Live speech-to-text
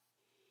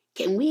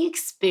Can we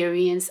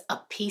experience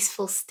a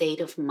peaceful state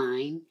of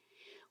mind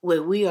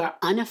where we are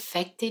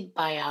unaffected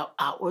by our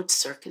outward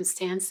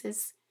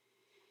circumstances?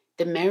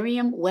 The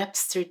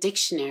Merriam-Webster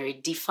Dictionary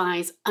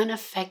defines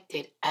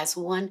unaffected as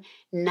one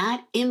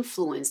not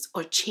influenced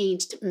or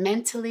changed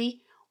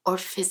mentally or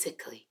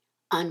physically,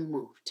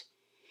 unmoved.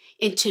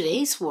 In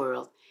today's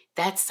world,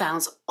 that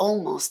sounds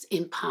almost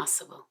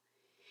impossible.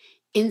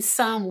 In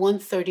Psalm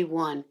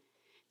 131,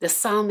 the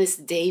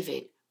psalmist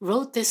David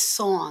wrote this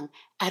song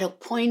at a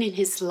point in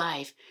his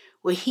life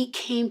where he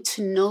came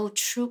to know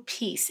true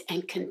peace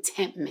and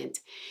contentment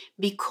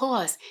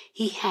because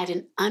he had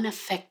an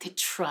unaffected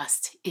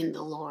trust in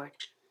the Lord.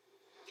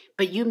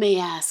 But you may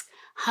ask,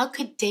 how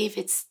could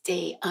David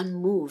stay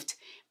unmoved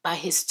by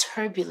his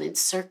turbulent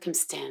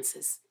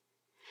circumstances?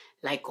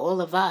 Like all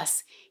of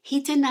us,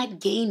 he did not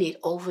gain it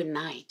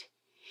overnight.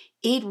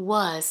 It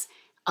was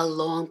a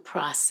long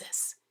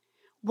process.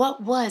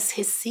 What was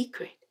his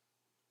secret?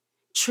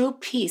 True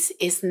peace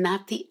is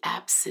not the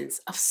absence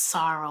of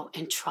sorrow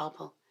and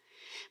trouble,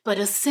 but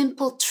a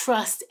simple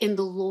trust in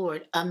the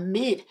Lord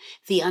amid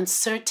the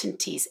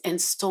uncertainties and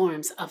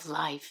storms of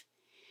life.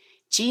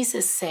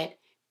 Jesus said,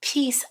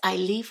 "Peace I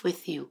leave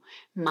with you,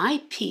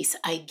 my peace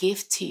I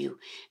give to you.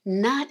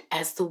 Not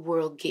as the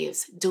world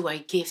gives, do I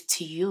give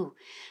to you.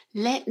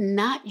 Let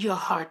not your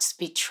hearts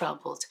be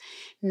troubled,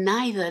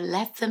 neither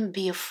let them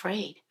be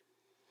afraid."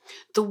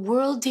 The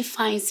world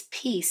defines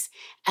peace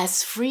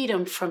as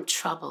freedom from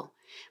trouble,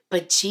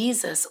 but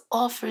Jesus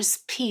offers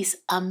peace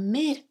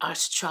amid our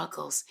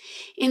struggles,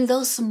 in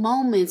those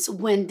moments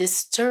when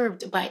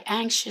disturbed by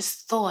anxious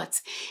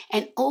thoughts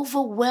and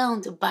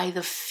overwhelmed by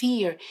the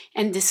fear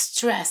and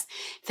distress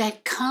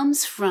that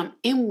comes from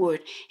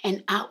inward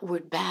and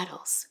outward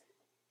battles.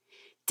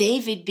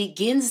 David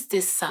begins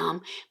this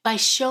psalm by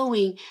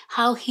showing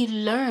how he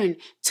learned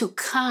to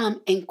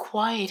calm and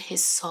quiet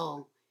his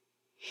soul.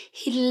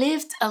 He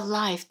lived a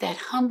life that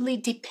humbly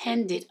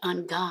depended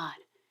on God.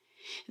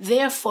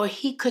 Therefore,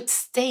 he could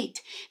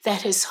state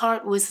that his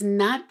heart was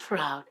not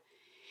proud.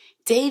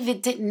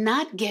 David did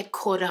not get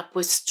caught up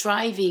with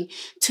striving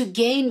to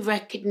gain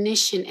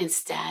recognition and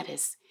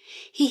status.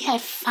 He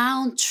had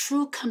found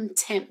true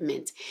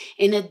contentment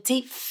in a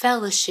deep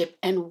fellowship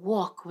and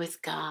walk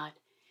with God.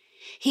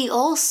 He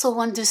also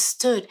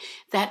understood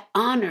that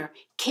honor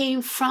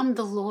came from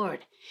the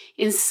Lord.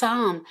 In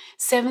Psalm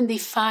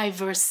 75,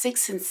 verse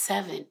 6 and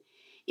 7,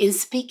 in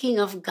speaking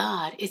of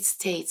God, it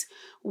states,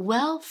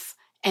 "Wealth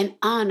and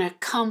honor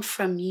come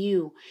from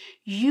you.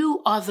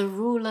 You are the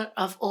ruler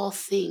of all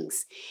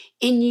things.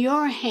 In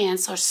your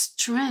hands are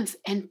strength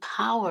and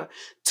power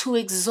to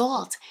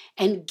exalt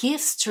and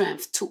give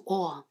strength to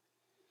all."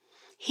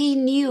 He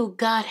knew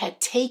God had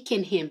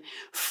taken him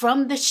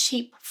from the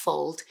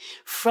sheepfold,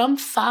 from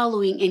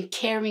following and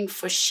caring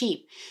for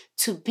sheep,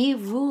 to be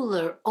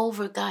ruler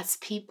over God's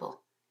people.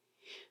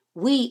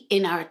 We,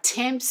 in our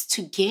attempts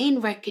to gain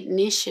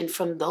recognition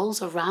from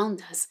those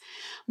around us,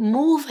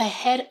 move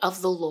ahead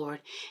of the Lord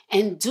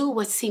and do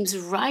what seems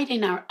right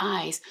in our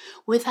eyes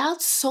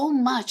without so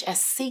much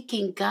as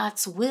seeking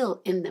God's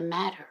will in the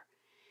matter.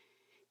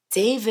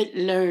 David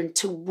learned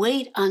to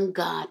wait on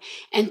God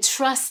and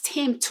trust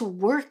Him to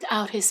work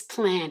out His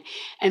plan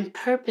and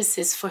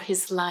purposes for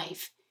his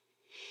life.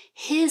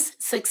 His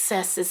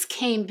successes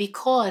came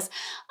because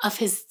of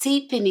his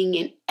deepening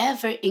and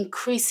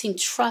ever-increasing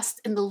trust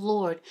in the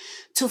Lord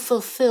to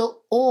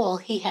fulfill all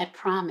He had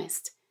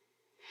promised.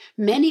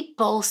 Many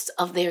boast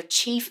of their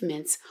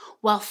achievements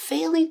while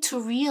failing to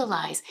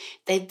realize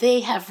that they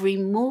have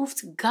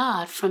removed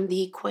God from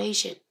the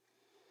equation.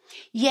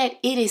 Yet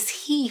it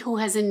is He who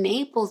has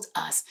enabled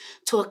us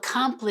to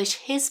accomplish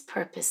His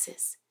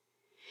purposes.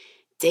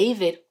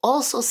 David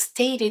also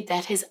stated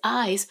that his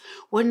eyes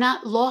were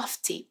not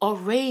lofty or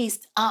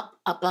raised up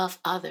above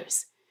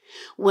others.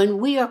 When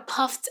we are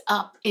puffed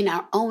up in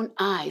our own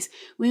eyes,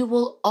 we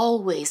will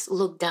always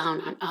look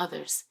down on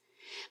others.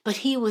 But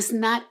he was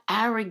not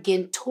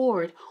arrogant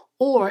toward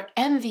or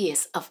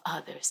envious of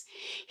others.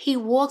 He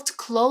walked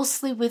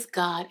closely with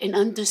God and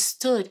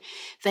understood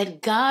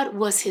that God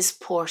was his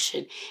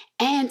portion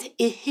and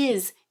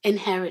his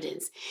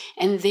inheritance,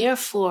 and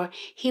therefore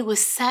he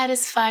was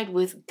satisfied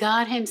with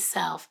God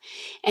himself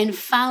and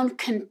found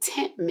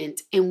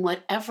contentment in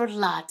whatever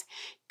lot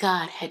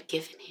God had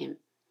given him.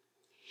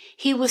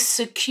 He was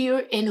secure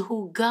in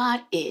who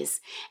God is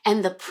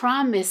and the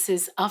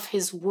promises of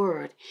his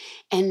word,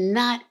 and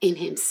not in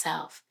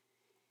himself.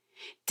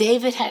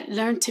 David had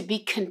learned to be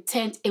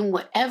content in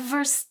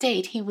whatever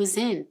state he was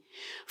in,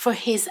 for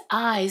his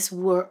eyes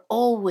were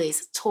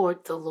always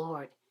toward the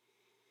Lord.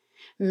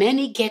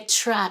 Many get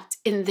trapped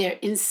in their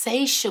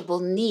insatiable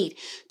need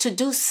to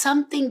do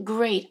something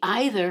great,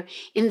 either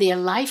in their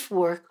life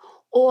work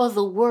or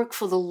the work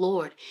for the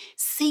Lord,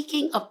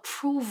 seeking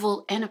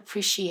approval and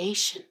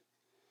appreciation.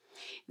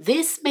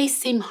 This may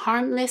seem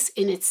harmless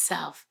in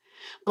itself,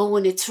 but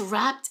when it's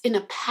wrapped in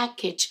a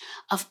package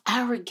of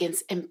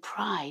arrogance and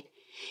pride,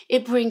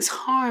 it brings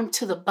harm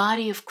to the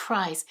body of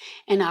Christ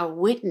and our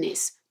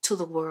witness to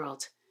the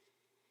world.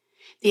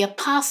 The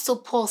Apostle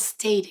Paul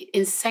stated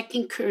in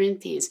 2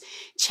 Corinthians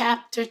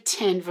chapter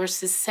 10,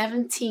 verses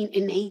 17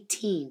 and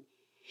 18,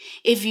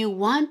 if you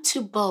want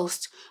to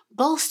boast,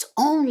 boast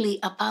only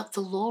about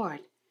the Lord.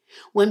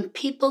 When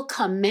people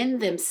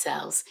commend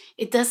themselves,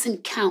 it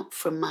doesn't count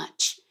for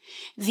much.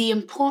 The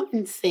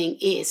important thing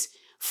is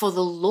for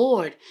the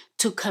Lord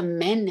to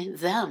commend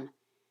them.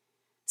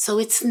 So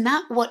it's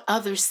not what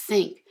others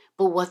think,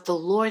 but what the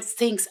Lord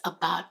thinks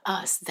about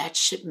us that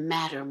should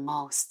matter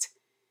most.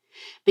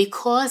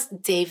 Because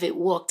David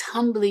walked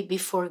humbly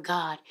before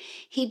God,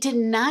 he did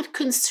not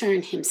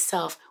concern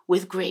himself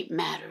with great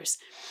matters,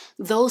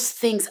 those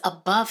things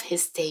above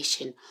his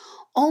station,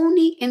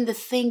 only in the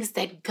things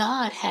that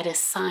God had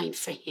assigned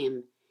for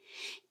him.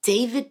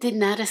 David did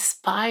not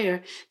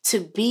aspire to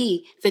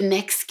be the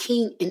next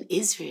king in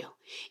Israel.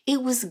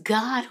 It was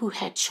God who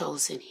had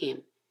chosen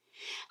him.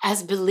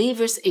 As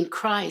believers in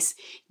Christ,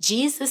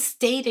 Jesus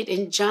stated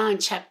in John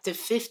chapter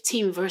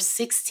 15, verse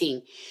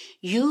 16,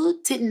 you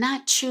did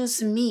not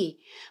choose me,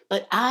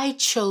 but I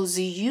chose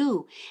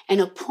you and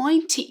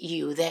appointed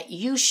you that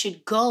you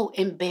should go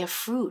and bear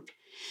fruit.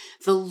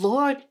 The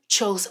Lord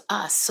chose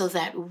us so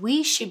that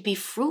we should be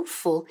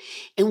fruitful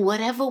in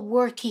whatever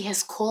work he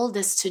has called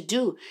us to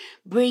do,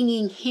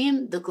 bringing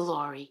him the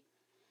glory.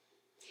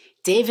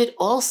 David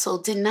also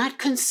did not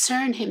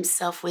concern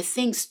himself with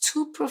things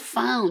too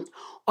profound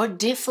or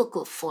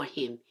difficult for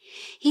him.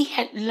 He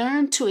had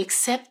learned to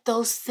accept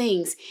those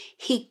things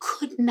he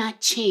could not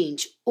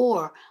change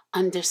or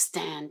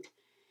understand.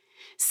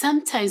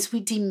 Sometimes we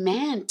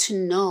demand to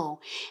know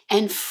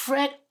and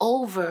fret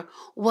over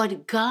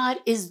what God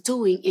is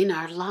doing in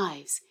our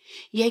lives,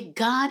 yet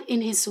God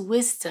in his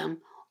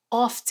wisdom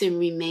often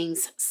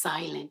remains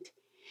silent.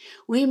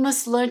 We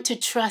must learn to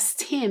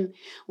trust him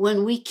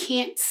when we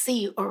can't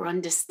see or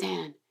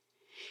understand.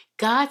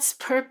 God's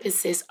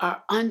purposes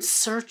are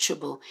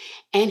unsearchable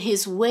and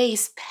his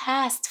ways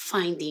past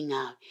finding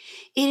out.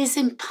 It is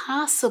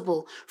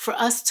impossible for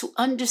us to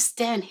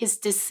understand his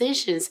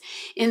decisions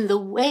in the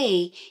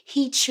way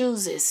he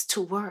chooses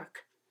to work.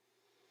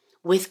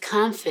 With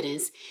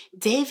confidence,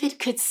 David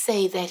could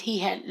say that he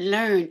had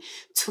learned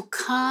to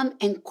calm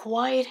and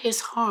quiet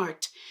his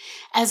heart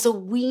as a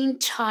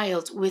weaned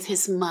child with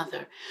his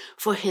mother,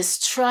 for his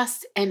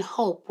trust and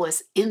hope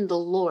was in the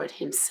Lord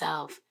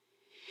himself.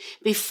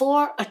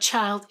 Before a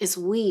child is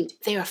weaned,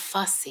 they are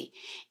fussy,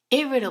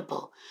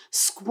 irritable,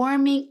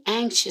 squirming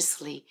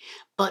anxiously,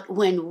 but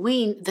when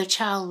weaned, the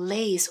child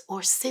lays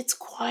or sits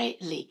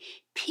quietly,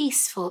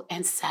 peaceful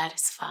and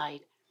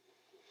satisfied.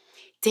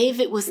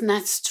 David was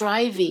not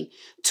striving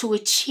to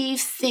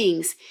achieve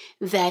things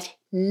that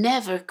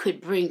never could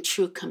bring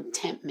true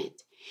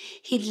contentment.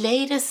 He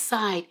laid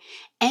aside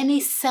any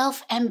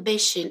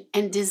self-ambition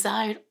and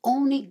desired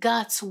only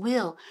God's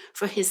will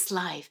for his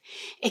life,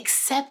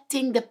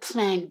 accepting the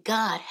plan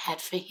God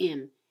had for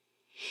him.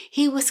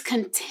 He was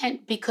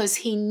content because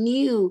he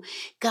knew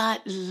God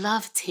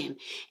loved him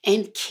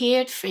and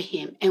cared for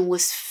him and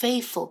was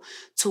faithful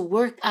to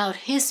work out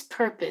his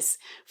purpose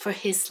for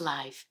his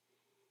life.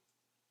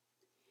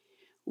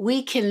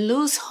 We can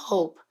lose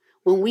hope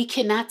when we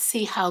cannot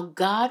see how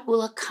God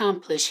will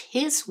accomplish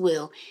his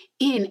will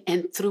in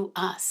and through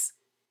us.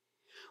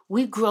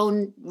 We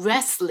grow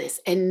restless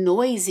and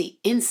noisy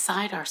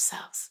inside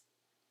ourselves.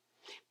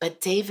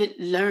 But David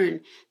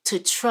learned to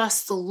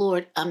trust the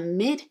Lord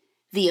amid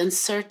the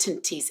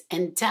uncertainties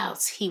and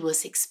doubts he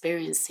was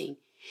experiencing.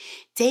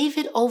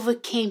 David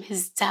overcame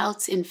his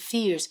doubts and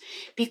fears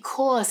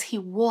because he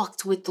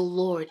walked with the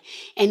Lord,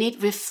 and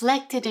it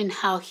reflected in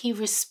how he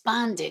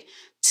responded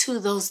to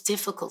those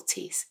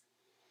difficulties.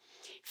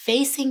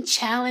 Facing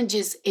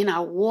challenges in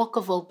our walk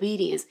of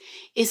obedience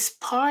is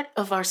part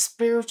of our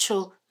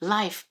spiritual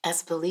life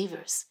as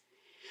believers.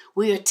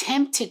 We are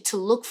tempted to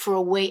look for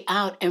a way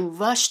out and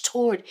rush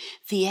toward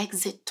the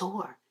exit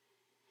door.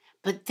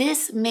 But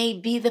this may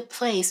be the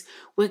place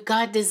where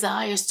God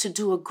desires to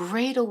do a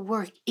greater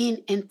work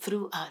in and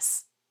through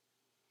us.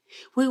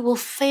 We will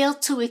fail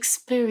to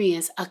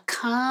experience a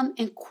calm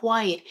and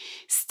quiet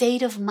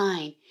state of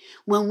mind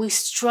when we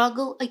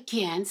struggle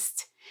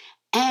against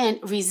and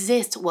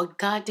resist what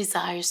God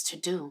desires to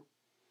do.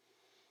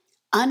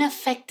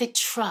 Unaffected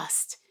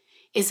trust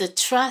is a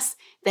trust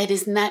that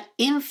is not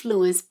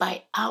influenced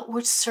by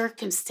outward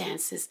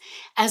circumstances,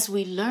 as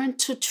we learn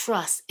to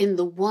trust in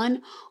the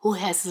one who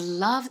has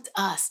loved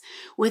us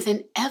with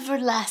an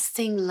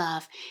everlasting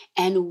love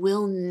and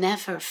will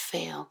never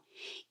fail,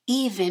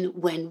 even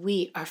when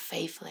we are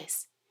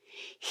faithless.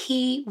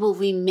 He will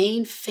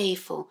remain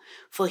faithful,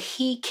 for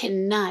he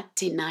cannot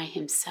deny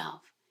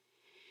himself.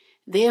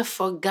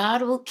 Therefore,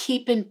 God will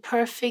keep in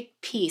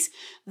perfect peace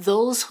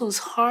those whose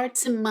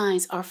hearts and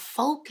minds are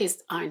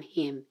focused on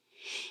him.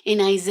 In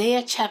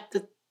Isaiah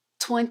chapter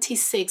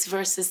 26,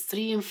 verses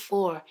 3 and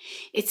 4,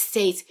 it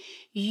states,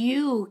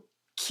 you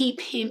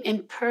keep him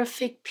in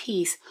perfect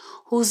peace,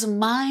 whose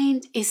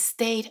mind is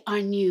stayed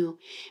on you,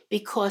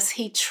 because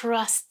he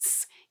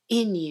trusts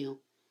in you.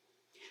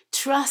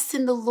 Trust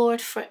in the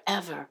Lord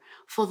forever,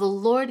 for the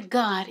Lord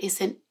God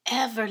is an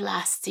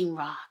everlasting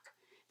rock.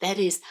 that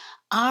is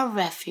our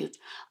refuge,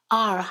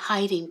 our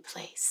hiding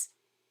place.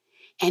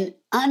 An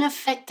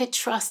unaffected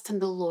trust in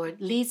the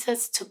Lord leads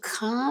us to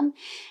calm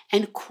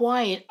and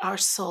quiet our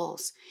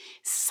souls,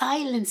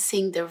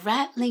 silencing the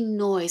rattling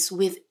noise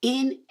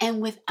within and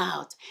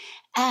without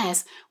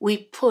as we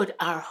put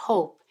our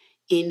hope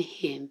in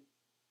Him.